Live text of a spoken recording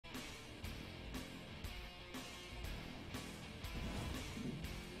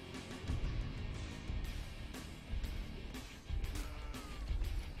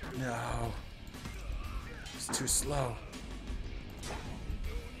No. It's too slow.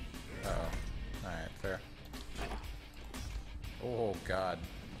 Uh-oh. Alright, fair. Oh, God.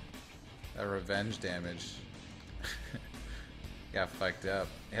 That revenge damage. Got fucked up.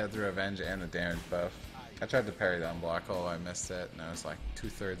 He had the revenge and the damage buff. I tried to parry that block hole, I missed it, and I was like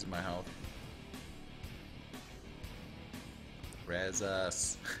 2/3 of my health. Res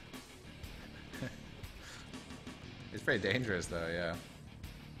us. He's pretty dangerous though, yeah.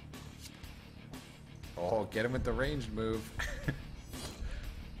 Oh, get him with the ranged move.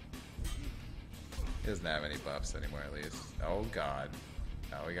 He doesn't have any buffs anymore at least. Oh god.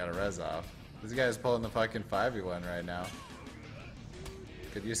 Now we got a res off. This guy's pulling the fucking 5v1 right now.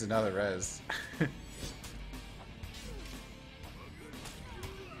 Could use another res.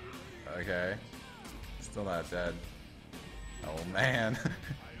 Okay. Still not dead. Oh man.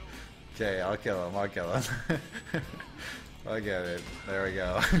 Okay, I'll kill him, I'll kill him. I'll get it. There we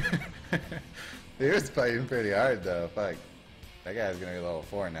go. He was fighting pretty hard though, fuck. That guy's gonna be level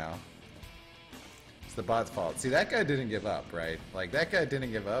 4 now. It's the bot's fault. See, that guy didn't give up, right? Like, that guy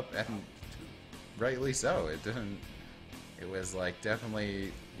didn't give up, and rightly so. It didn't... It was like,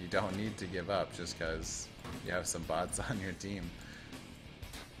 definitely, you don't need to give up just because you have some bots on your team.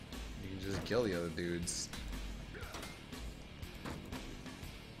 You can just kill the other dudes.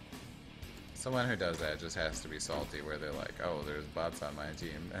 Someone who does that just has to be salty, where they're like, oh, there's bots on my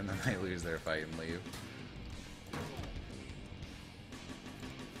team, and then they lose their fight and leave.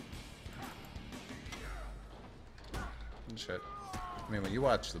 And shit. I mean, when you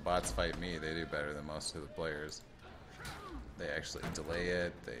watch the bots fight me, they do better than most of the players. They actually delay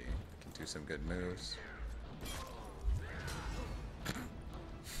it, they can do some good moves.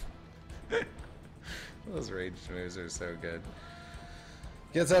 Those ranged moves are so good.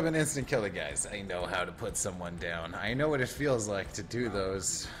 Gets up and instant kill the guys. I know how to put someone down. I know what it feels like to do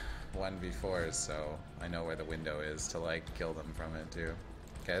those 1v4s, so I know where the window is to like kill them from it too.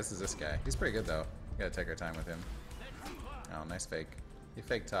 Okay, this is this guy. He's pretty good though. We gotta take our time with him. Oh, nice fake. He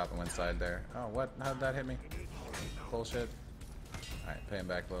faked top and went side there. Oh, what? How'd that hit me? Bullshit. Alright, pay him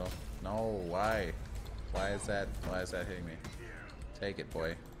back a little. No, why? Why is that hitting me? Take it,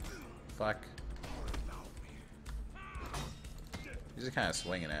 boy. Fuck. He's just kind of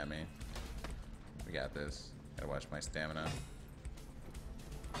swinging at me. We got this. Gotta watch my stamina.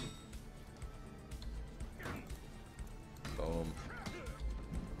 Boom.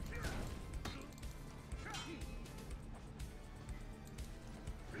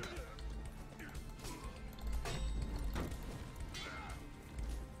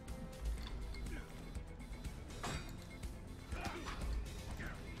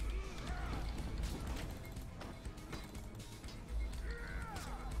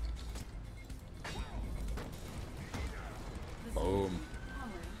 Boom.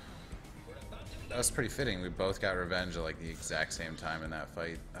 That was pretty fitting. We both got revenge at like the exact same time in that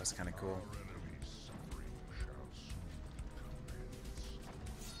fight. That was kind of cool.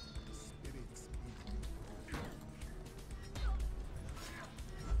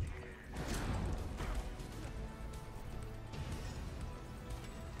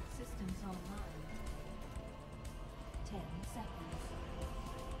 Systems online. 10 seconds.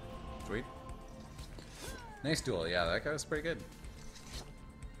 Sweet. Nice duel. Yeah, that guy was pretty good.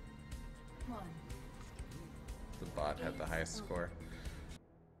 1. The bot had the highest score.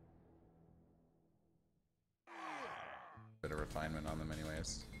 Bit of refinement on them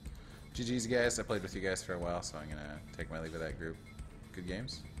anyways. GG's guys, I played with you guys for a while, so I'm gonna take my leave of that group. Good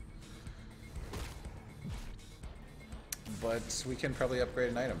games. But we can probably upgrade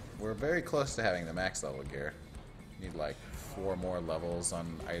an item. We're very close to having the max level gear. Need like 4 more levels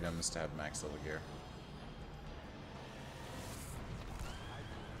on items to have max level gear.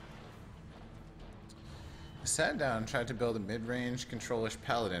 I sat down and tried to build a mid-range control-ish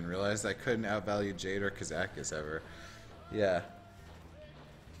paladin, realized I couldn't outvalue Jade or Kazakis ever. Yeah.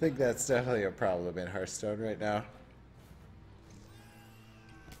 I think that's definitely a problem in Hearthstone right now.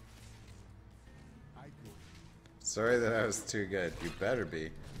 Sorry that I was too good. You better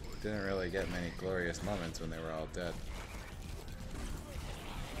be. Didn't really get many glorious moments when they were all dead.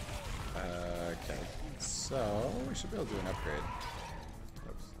 Okay. So, we should be able to do an upgrade.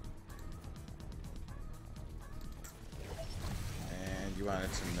 You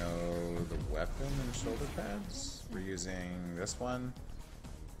wanted to know the weapon and shoulder pads? We're using this one.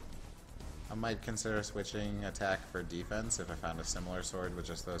 I might consider switching attack for defense if I found a similar sword with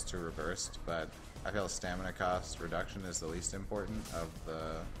just those two reversed, but I feel stamina cost reduction is the least important of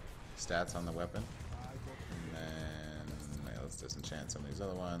the stats on the weapon. And then let's disenchant some of these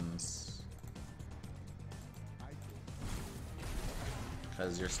other ones.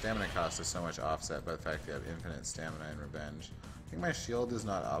 As your stamina cost is so much offset by the fact you have infinite stamina in Revenge. I think my shield is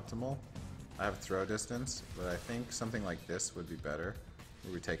not optimal. I have throw distance, but I think something like this would be better.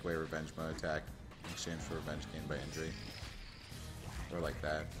 Where we take away Revenge mode attack in exchange for Revenge gained by injury. Or like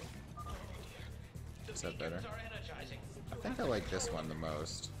that. Is that better? I think I like this one the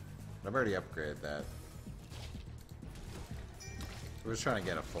most. I've already upgraded that. We're just trying to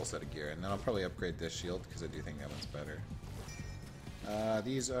get a full set of gear, and then I'll probably upgrade this shield because I do think that one's better.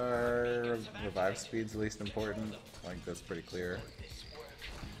 These are revive speed's least important. I think that's pretty clear.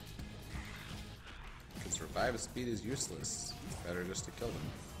 Because revive speed is useless. It's better just to kill them.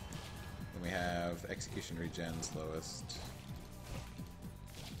 Then we have execution regen's lowest.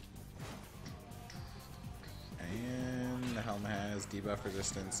 And the helm has debuff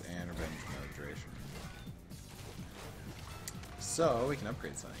resistance and revenge mode duration. So we can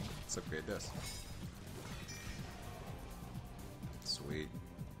upgrade something. Let's upgrade this. Sweet.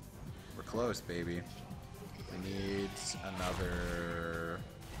 We're close, baby. We need another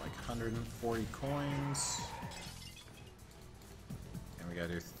like 140 coins. And we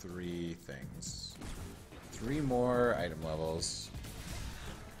gotta do 3 things. 3 more item levels.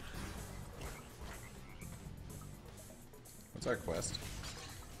 What's our quest?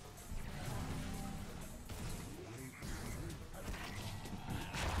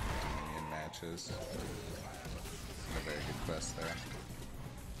 Dominion matches. A very good quest there.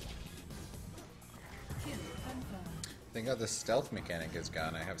 Thank God the stealth mechanic is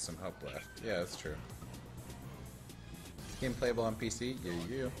gone. I have some hope left. Yeah, that's true. Is this game playable on PC?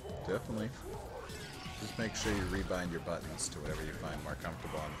 Yeah, definitely. Just make sure you rebind your buttons to whatever you find more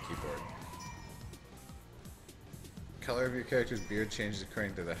comfortable on the keyboard. Color of your character's beard changes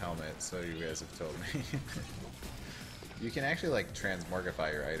according to the helmet, so you guys have told me. You can actually like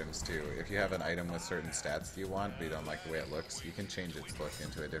transmorgify your items too. If you have an item with certain stats you want, but you don't like the way it looks, you can change its look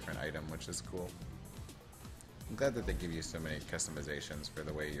into a different item, which is cool. I'm glad that they give you so many customizations for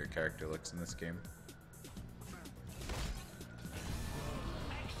the way your character looks in this game.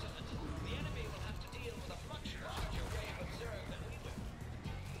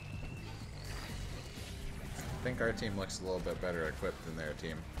 I think our team looks a little bit better equipped than their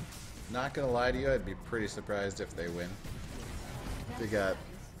team. Not gonna lie to you, I'd be pretty surprised if they win. They got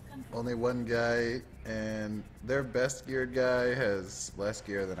only one guy, and their best geared guy has less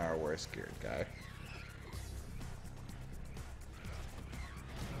gear than our worst geared guy.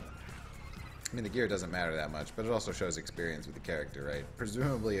 I mean, the gear doesn't matter that much, but it also shows experience with the character, right?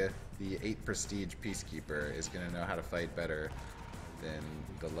 Presumably, the 8 Prestige Peacekeeper is going to know how to fight better than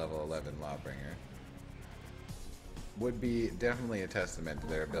the level 11 Lawbringer. Would be definitely a testament to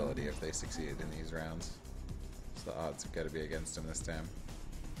their ability if they succeeded in these rounds. So the odds have got to be against them this time.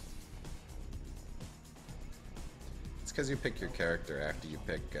 It's because you pick your character after you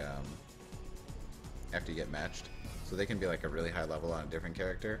pick, after you get matched. So they can be like a really high level on a different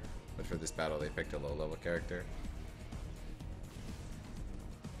character. But for this battle, they picked a low-level character.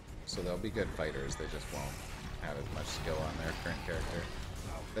 So they'll be good fighters, they just won't have as much skill on their current character.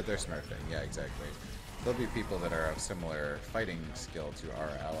 But they're smurfing, yeah, exactly. There'll be people that are of similar fighting skill to our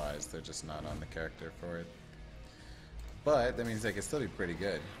allies, they're just not on the character for it. But that means they can still be pretty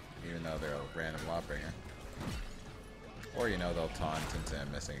good, even though they're a random Lawbringer. Or, you know, they'll taunt into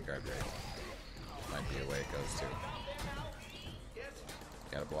missing a guard break. Might be a way it goes too.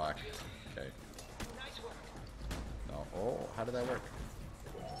 Gotta block. Okay. No. Oh, how did that work?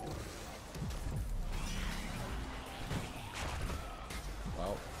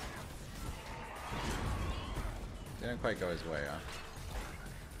 Well. Didn't quite go his way, huh?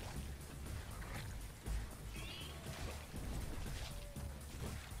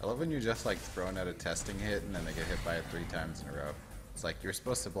 I love when you just like thrown out a testing hit and then they get hit by it 3 times in a row. It's like you're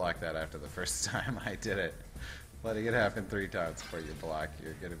supposed to block that after the first time. I did it. Letting it happen 3 times before you block,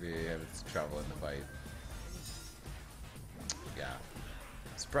 you're gonna be having trouble in the fight. Yeah.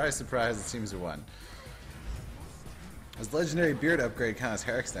 Surprise, surprise, it seems to won. Does legendary beard upgrade count as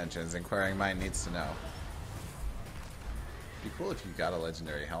hair extensions? Inquiring mind needs to know. It'd be cool if you got a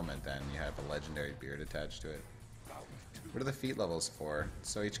legendary helmet then you have a legendary beard attached to it. What are the feat levels for?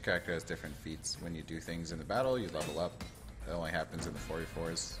 So each character has different feats. When you do things in the battle, you level up. It only happens in the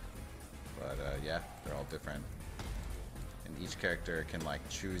 44s. But yeah, they're all different. And each character can like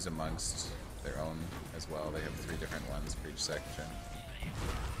choose amongst their own as well. They have 3 different ones for each section.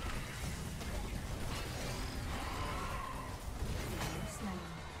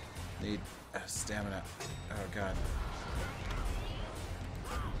 Need stamina. Oh god.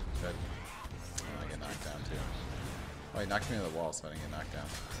 Good. Oh, I get knocked down too. Oh, he knocked me to the wall so I didn't get knocked down.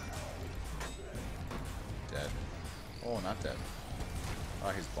 Dead. Oh, not dead. Oh,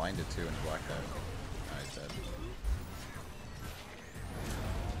 he's blinded too and blocked that. Oh, he's dead.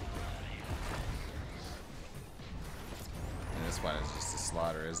 And this one is just a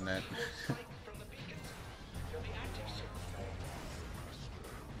slaughter, isn't it?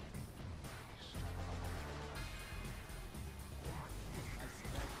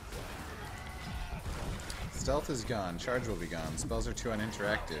 Stealth is gone, charge will be gone, spells are too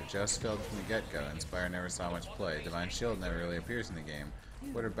uninteractive, Joust failed from the get-go, Inspire never saw much play, Divine Shield never really appears in the game.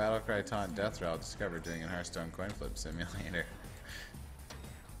 What are Battlecry, Taunt, Death Rattle discovered during a Hearthstone coin flip simulator?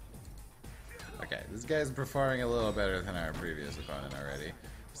 Okay, this guy's performing a little better than our previous opponent already.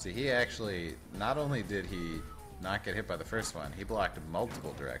 See, he actually, not only did he not get hit by the first one, he blocked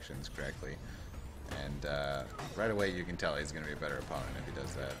multiple directions correctly. And right away you can tell he's going to be a better opponent if he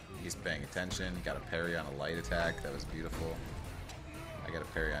does that. He's paying attention, got a parry on a light attack, that was beautiful. I got a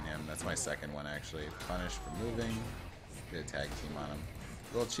parry on him, that's my second one actually. Punish for moving, did a tag team on him.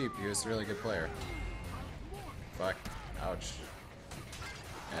 A little cheap, he was a really good player. Fuck, ouch.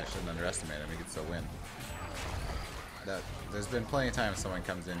 Yeah, I shouldn't underestimate him, he could still win. There's been plenty of times someone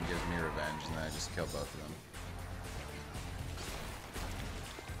comes in and gives me revenge and then I just kill both of them.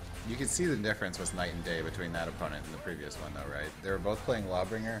 You can see the difference was night and day between that opponent and the previous one though, right? They were both playing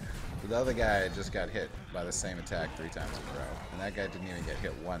Lawbringer, but the other guy just got hit by the same attack 3 times in a row. And that guy didn't even get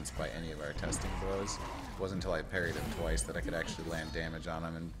hit once by any of our testing blows. It wasn't until I parried him twice that I could actually land damage on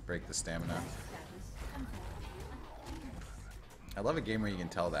him and break the stamina. I love a game where you can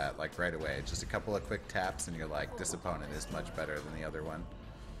tell that, like, right away. Just a couple of quick taps and you're like, this opponent is much better than the other one.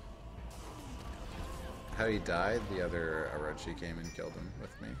 How he died, the other Orochi came and killed him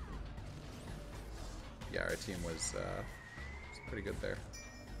with me. Yeah, our team was pretty good there.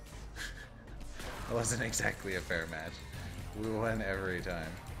 It wasn't exactly a fair match. We won every time.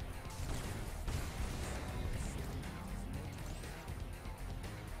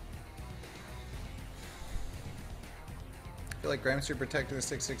 I feel like Grimester Protector, the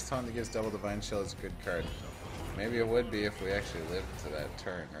 6/6 taunt that gives double Divine Shield is a good card. Maybe it would be if we actually lived to that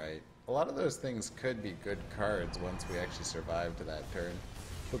turn, right? A lot of those things could be good cards once we actually survive to that turn.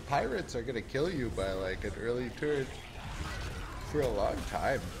 But pirates are gonna kill you by like an early turn for a long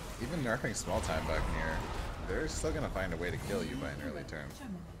time. Even nerfing small time Buccaneer, they're still gonna find a way to kill you by an early turn.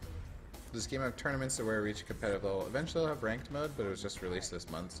 This game have tournaments to where I reach a competitive level. Eventually I'll have ranked mode, but it was just released this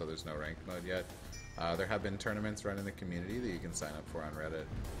month, so there's no ranked mode yet. There have been tournaments run in the community that you can sign up for on Reddit.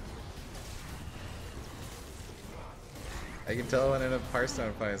 I can tell when in a Hearthstone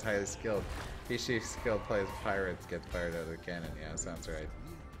opponent is highly skilled. He skilled plays pirates gets fired out of the cannon. Yeah, sounds right.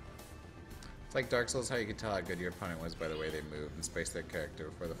 It's like Dark Souls, how you can tell how good your opponent was by the way they moved and spaced their character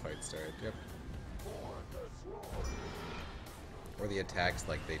before the fight started. Yep. Or the attacks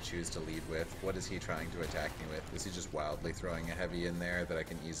like they choose to lead with. What is he trying to attack me with? Is he just wildly throwing a heavy in there that I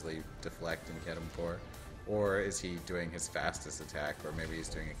can easily deflect and get him for? Or is he doing his fastest attack, or maybe he's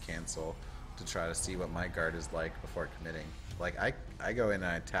doing a cancel to try to see what my guard is like before committing? Like I go in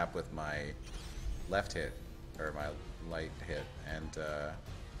and I tap with my left hit, or my light hit, and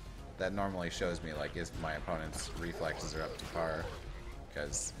that normally shows me like if my opponent's reflexes are up to par,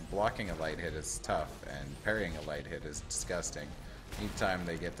 because blocking a light hit is tough and parrying a light hit is disgusting. Each time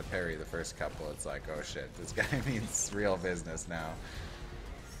they get to parry the first couple, it's like, oh shit, this guy means real business now.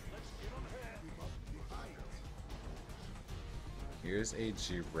 Here's a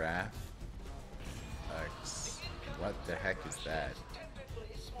giraffe. What the heck is that?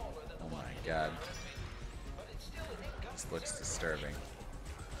 Oh my god. This looks disturbing.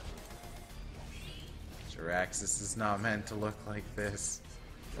 Jiraxis is not meant to look like this.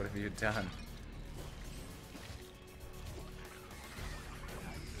 What have you done?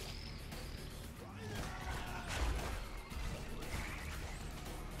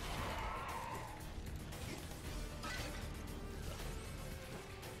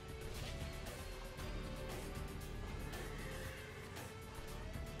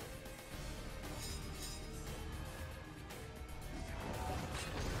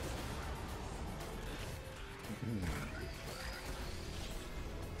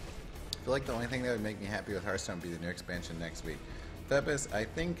 I feel like the only thing that would make me happy with Hearthstone would be the new expansion next week. Thepis, I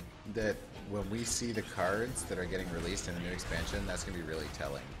think that when we see the cards that are getting released in the new expansion, that's going to be really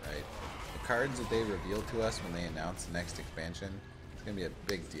telling, right? The cards that they reveal to us when they announce the next expansion, it's going to be a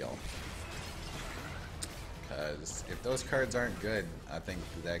big deal. Because if those cards aren't good, I think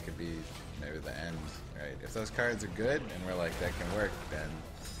that could be maybe the end, right? If those cards are good and we're like, that can work, then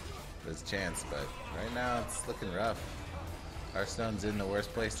there's a chance. But right now, it's looking rough. Hearthstone's in the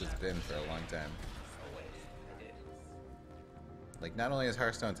worst place it's been for a long time. Like, not only has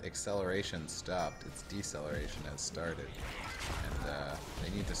Hearthstone's acceleration stopped, its deceleration has started. And they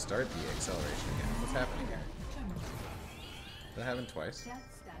need to start the acceleration again. What's happening here? That happened twice.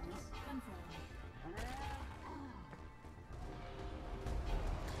 Death status confirmed.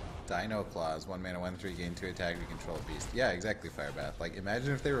 Dino Claws, 1 mana, 1/3, gain 2 attack, we control a beast. Yeah, exactly, Firebath. Like,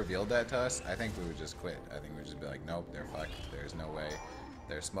 imagine if they revealed that to us, I think we would just quit. I think we'd just be like, nope, they're fucked. There's no way.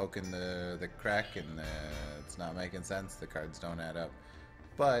 They're smoking the crack and it's not making sense. The cards don't add up.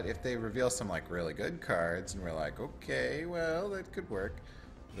 But if they reveal some, like, really good cards and we're like, okay, well, that could work,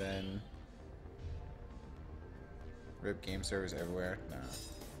 then... Rip game servers everywhere? No.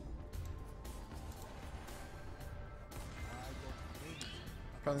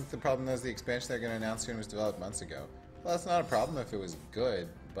 I think the problem is the expansion they're going to announce soon was developed months ago. Well, that's not a problem if it was good,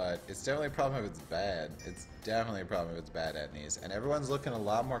 but it's definitely a problem if it's bad. It's definitely a problem if it's bad, Etnies. And everyone's looking a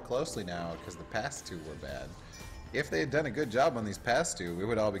lot more closely now because the past two were bad. If they had done a good job on these past two, we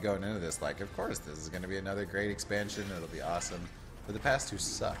would all be going into this like, of course, this is going to be another great expansion, it'll be awesome. But the past two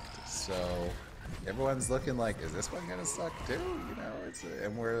sucked, so everyone's looking like, is this one going to suck too? You know,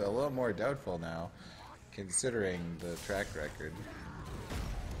 and we're a little more doubtful now, considering the track record.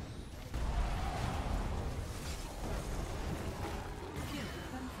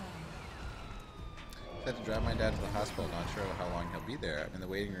 I had to drive my dad to the hospital, not sure how long he'll be there. I'm in the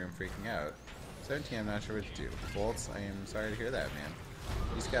waiting room freaking out. 17, I'm not sure what to do. Bolts, I am sorry to hear that, man.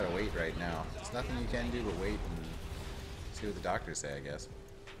 You just gotta wait right now. There's nothing you can do but wait and see what the doctors say, I guess.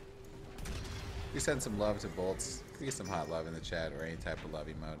 We send some love to Bolts. We get some hot love in the chat or any type of love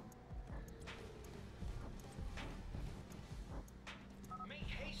emote. Make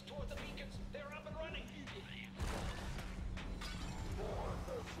haste toward the beacons. They're up and running.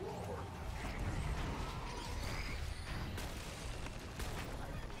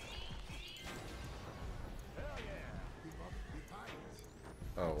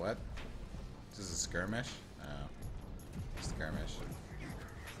 Oh, what? Is this a skirmish? Oh. Skirmish.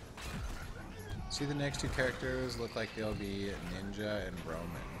 See, the next two characters look like they'll be Ninja and Roman.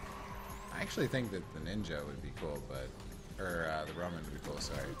 I actually think that the Ninja would be cool, but... Or, the Roman would be cool,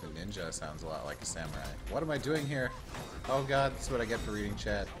 sorry. The Ninja sounds a lot like a samurai. What am I doing here? Oh god, that's what I get for reading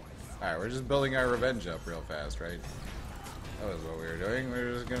chat. Alright, we're just building our revenge up real fast, right? That was what we were doing. We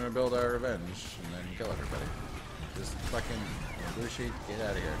were just gonna build our revenge and then kill everybody. Just fucking blue sheet, get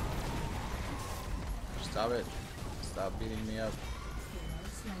out of here. Stop it. Stop beating me up.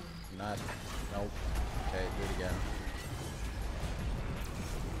 Not. Nope. Okay, do it again.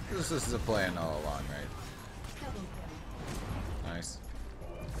 This is a plan all along, right? Nice.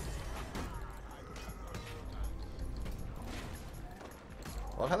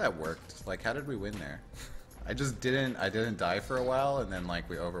 I love how that worked. Like, how did we win there? I didn't die for a while, and then, like,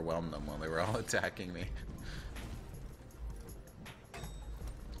 we overwhelmed them while they were all attacking me.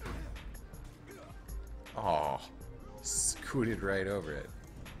 Oh, scooted right over it.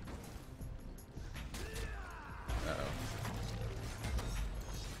 Uh-oh.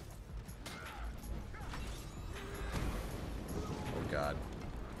 Oh god.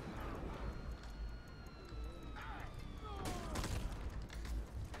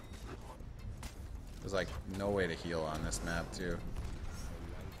 There's like no way to heal on this map too.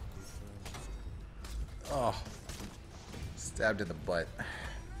 Oh, stabbed in the butt.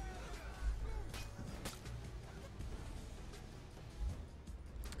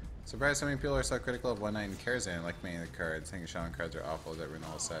 Surprised so many people are so critical of One Night in Karazhan, like many of the cards. I think Shaman cards are awful that ruin the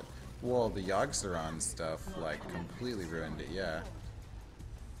whole set. Well, the Yogg-Saron stuff, like, completely ruined it, yeah.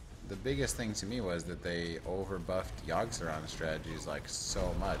 The biggest thing to me was that they over-buffed Yogg-Saron strategies, like,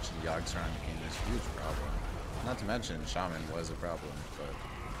 so much, and Yogg-Saron became this huge problem. Not to mention, Shaman was a problem, but...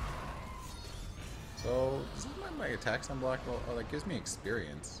 So, does that let my attacks unblock? Well, oh, that gives me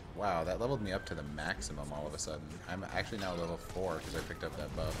experience. Wow, that leveled me up to the maximum all of a sudden. I'm actually now level 4 because I picked up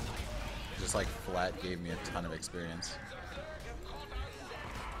that buff. Just like flat gave me a ton of experience.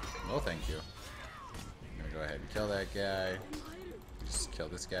 No thank you. I'm gonna go ahead and kill that guy. Just kill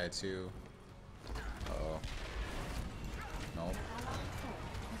this guy too. Uh-oh. Nope.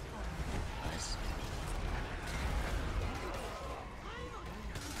 Nice.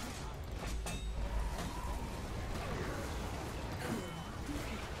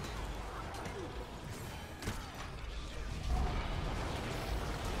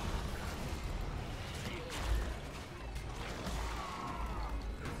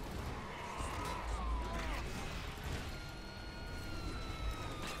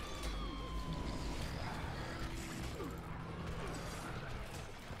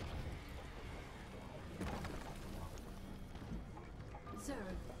 Observe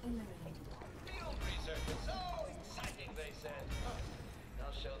in the rain. Field research is so exciting they said.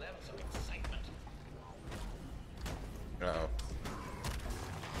 I'll show them some excitement. Uh-oh.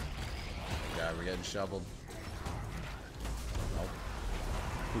 God, we're getting shoveled. Nope.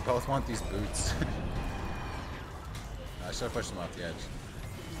 We both want these boots. I should have pushed them off the edge.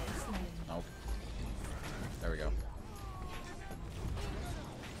 Nope. There we go.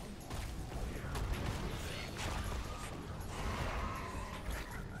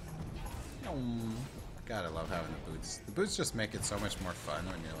 God, I love having the boots. The boots just make it so much more fun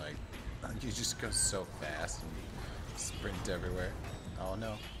when you're like, you just go so fast and sprint everywhere. Oh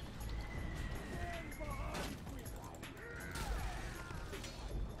no.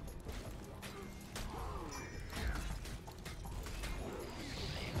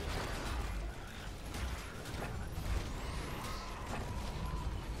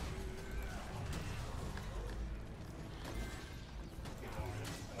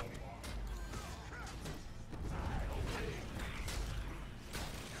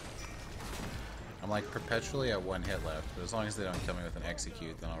 I'm like perpetually at 1 hit left, but as long as they don't kill me with an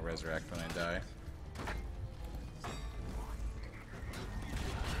execute, then I'll resurrect when I die.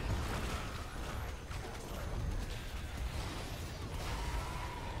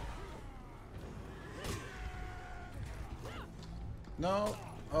 No!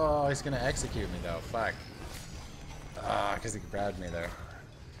 Oh, he's gonna execute me though, fuck. Ah, because he grabbed me there.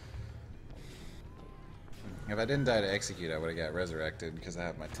 If I didn't die to execute, I would have got resurrected because I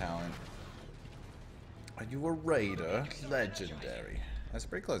have my talent. Are you a raider? Legendary. That's a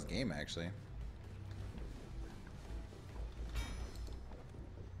pretty close game, actually.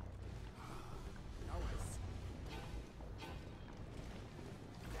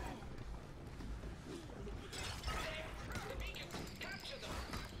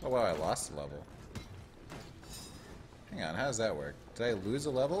 Oh wow, I lost a level. Hang on, how does that work? Did I lose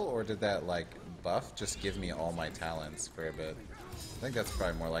a level, or did that, like, buff just give me all my talents for a bit? I think that's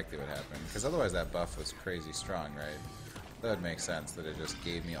probably more likely what happened, because otherwise that buff was crazy strong, right? That would make sense, that it just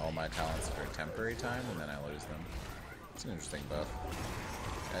gave me all my talents for a temporary time, and then I lose them. It's an interesting buff.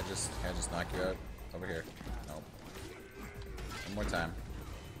 Can I just knock you out? Over here. Nope. One more time.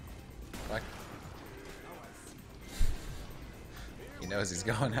 Fuck. He knows he's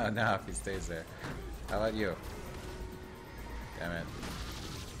going out now if he stays there. How about you? Damn it.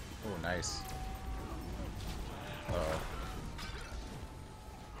 Oh, nice. Uh-oh.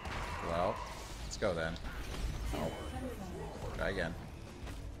 Well, let's go then. Oh. Try again.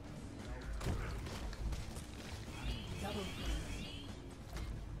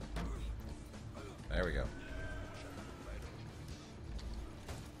 There we go.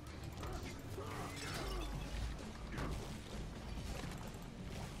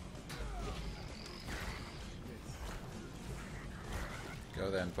 Go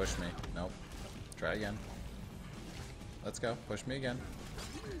then, push me. Nope. Try again. Let's go. Push me again.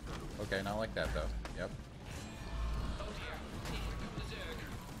 Okay, not like that though. Yep.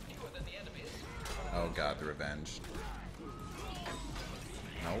 Oh god, the revenge.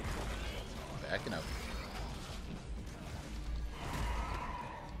 Nope. Backing up.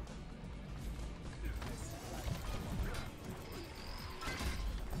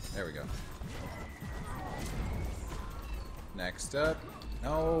 There we go. Next up.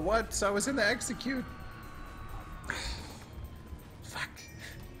 Oh, what? So I was in the execute. Fuck.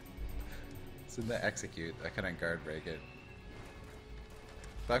 It's in the execute. I couldn't guard break it.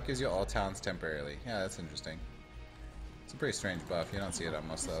 Buff gives you all talents temporarily. Yeah, that's interesting. It's a pretty strange buff. You don't see it on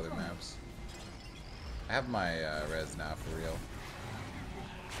most of the other maps. I have my res now for real.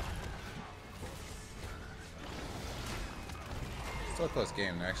 Still a close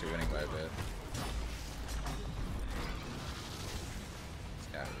game. They're actually winning by a bit.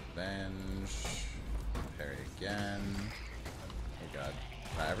 Got revenge. Parry again. Oh god.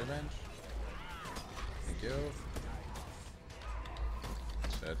 I have revenge? Thank you.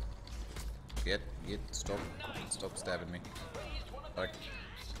 Shit. Get, stop stabbing me. Fuck.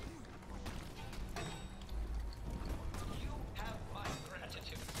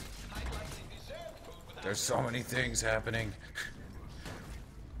 There's so many things happening.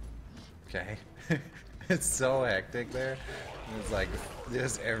 Okay. It's so hectic there. It's like,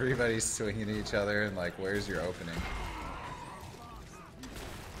 just everybody's swinging at each other and like, where's your opening?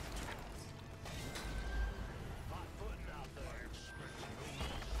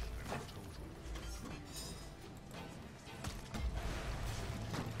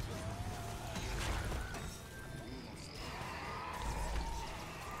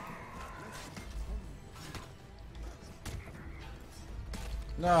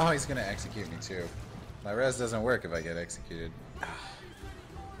 No, he's gonna execute me too. My res doesn't work if I get executed.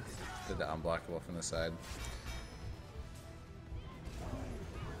 Did the unblockable from the side.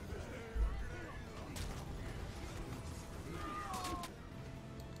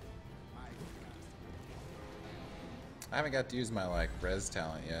 haven't got to use my like res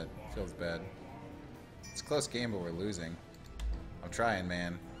talent yet. Feels bad. It's a close game, but we're losing. I'm trying,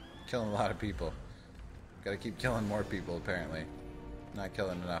 man. Killing a lot of people. Gotta keep killing more people, apparently. Not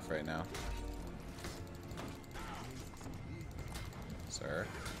killing enough right now. Sir.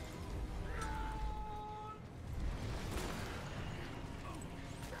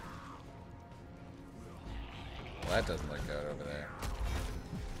 Well, that doesn't look good over there.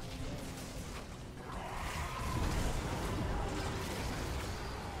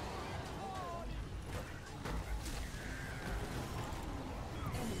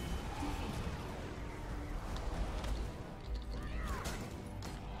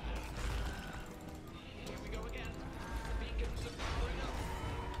 Here we go again. The beacons are powering up.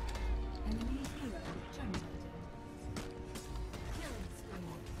 Enemy hero terminated. Killing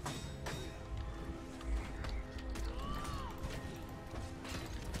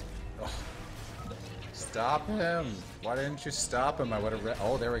spree. Stop him! Why didn't you stop him? I would have.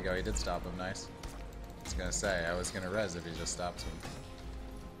 Oh, there we go. He did stop him. Nice. I was gonna say I was gonna res if he just stops him.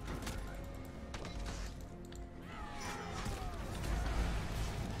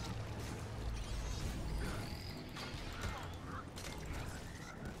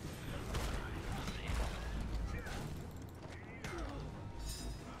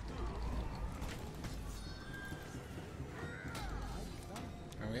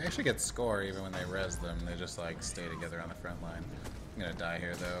 And we actually get score even when they res them. They just like stay together on the front line. I'm gonna die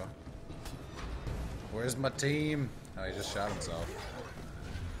here though. Where's my team? Oh, he just shot himself.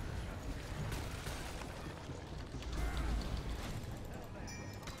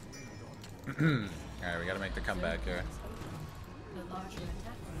 Alright, we gotta make the comeback here. The larger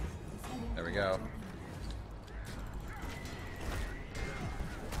attacker is heading There we go.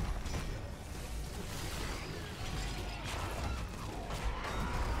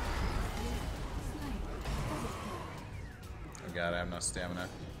 Oh god, I have no stamina.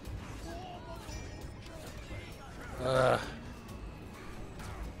 Ugh.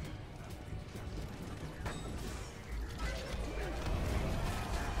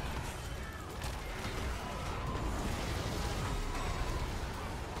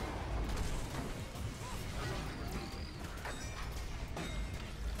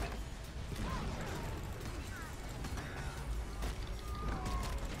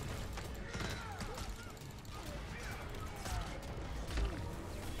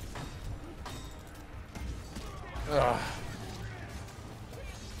 Ugh.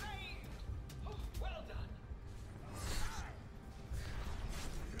 Well done.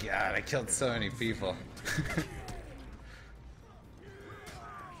 God, I killed so many people.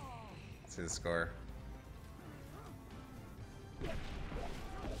 See the score.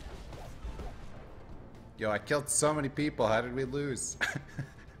 Yo, I killed so many people. How did we lose?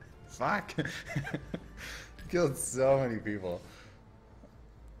 Fuck. Killed so many people.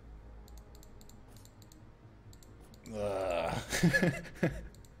 Ugh.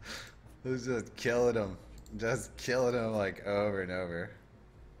 It was just killing him. Just killing him like over and over.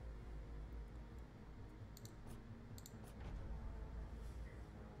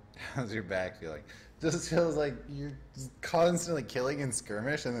 How's your back feeling? Just feels like you're just constantly killing in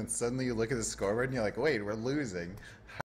skirmish and then suddenly you look at the scoreboard and you're like, wait, we're losing.